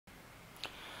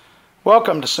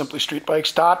Welcome to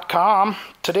simplystreetbikes.com.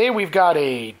 Today we've got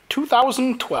a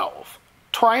 2012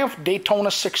 Triumph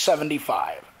Daytona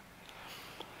 675.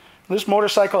 This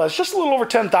motorcycle has just a little over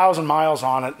 10,000 miles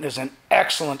on it and is in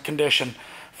excellent condition.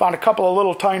 Found a couple of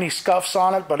little tiny scuffs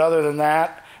on it, but other than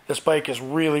that, this bike is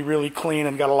really clean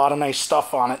and got a lot of nice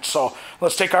stuff on it. So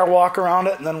let's take our walk around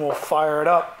it and then we'll fire it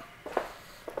up.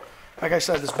 Like I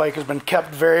said, this bike has been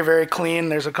kept very clean.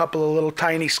 There's a couple of little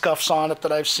tiny scuffs on it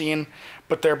that I've seen,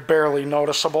 but they're barely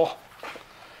noticeable.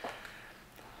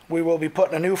 We will be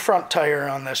putting a new front tire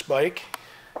on this bike.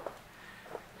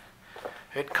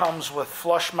 It comes with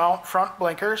flush mount front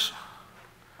blinkers,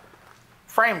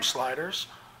 frame sliders,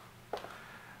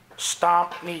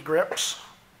 stomp knee grips,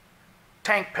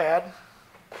 tank pad,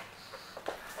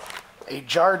 a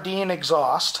Jardine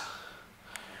exhaust,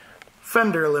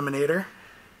 fender eliminator,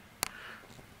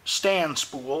 stand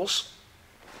spools,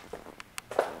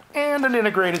 and an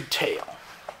integrated tail.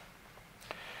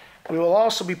 We will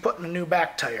also be putting a new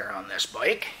back tire on this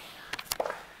bike.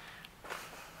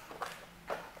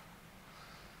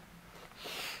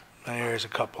 There's a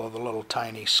couple of the little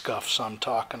tiny scuffs I'm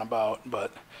talking about,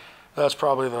 but that's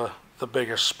probably the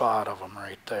biggest spot of them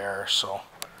right there. So,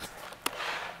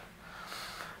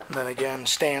 and then again,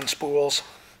 stand spools.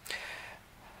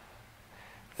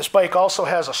 This bike also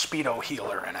has a speedo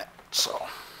healer in it, so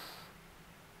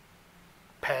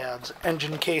pads,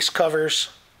 engine case covers,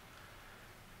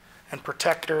 and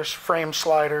protectors, frame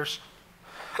sliders,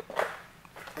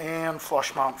 and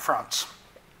flush mount fronts.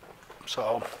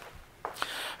 So,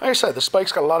 like I said, this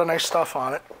bike's got a lot of nice stuff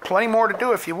on it. Plenty more to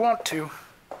do if you want to.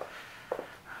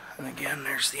 And again,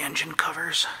 there's the engine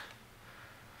covers.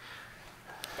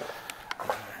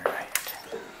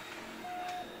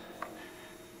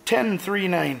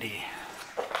 10,390.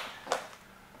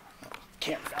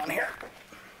 Camera down here.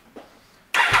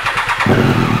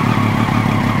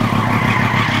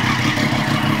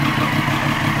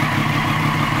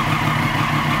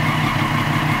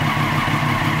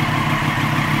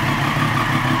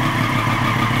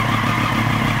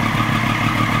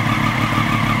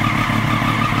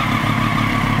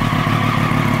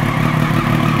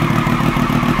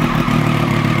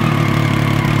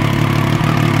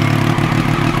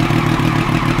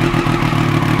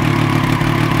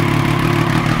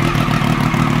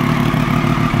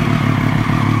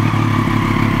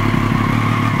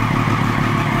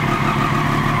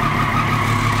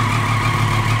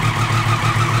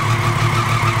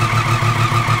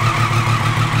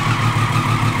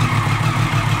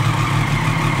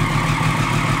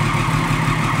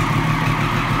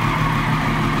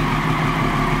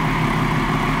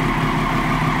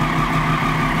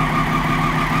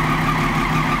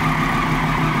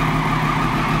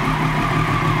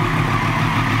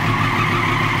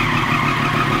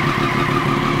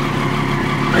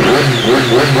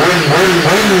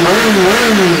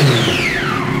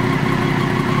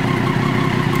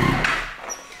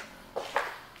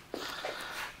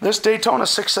 This Daytona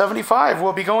 675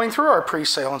 will be going through our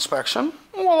pre-sale inspection.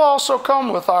 Will also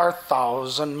come with our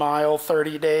 1,000-mile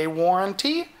 30-day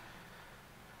warranty.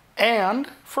 And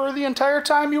for the entire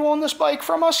time you own this bike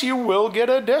from us, you will get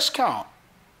a discount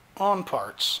on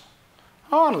parts,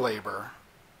 on labor,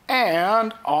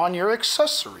 and on your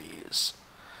accessories.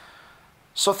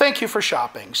 So thank you for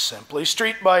shopping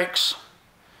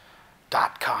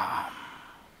SimplyStreetBikes.com.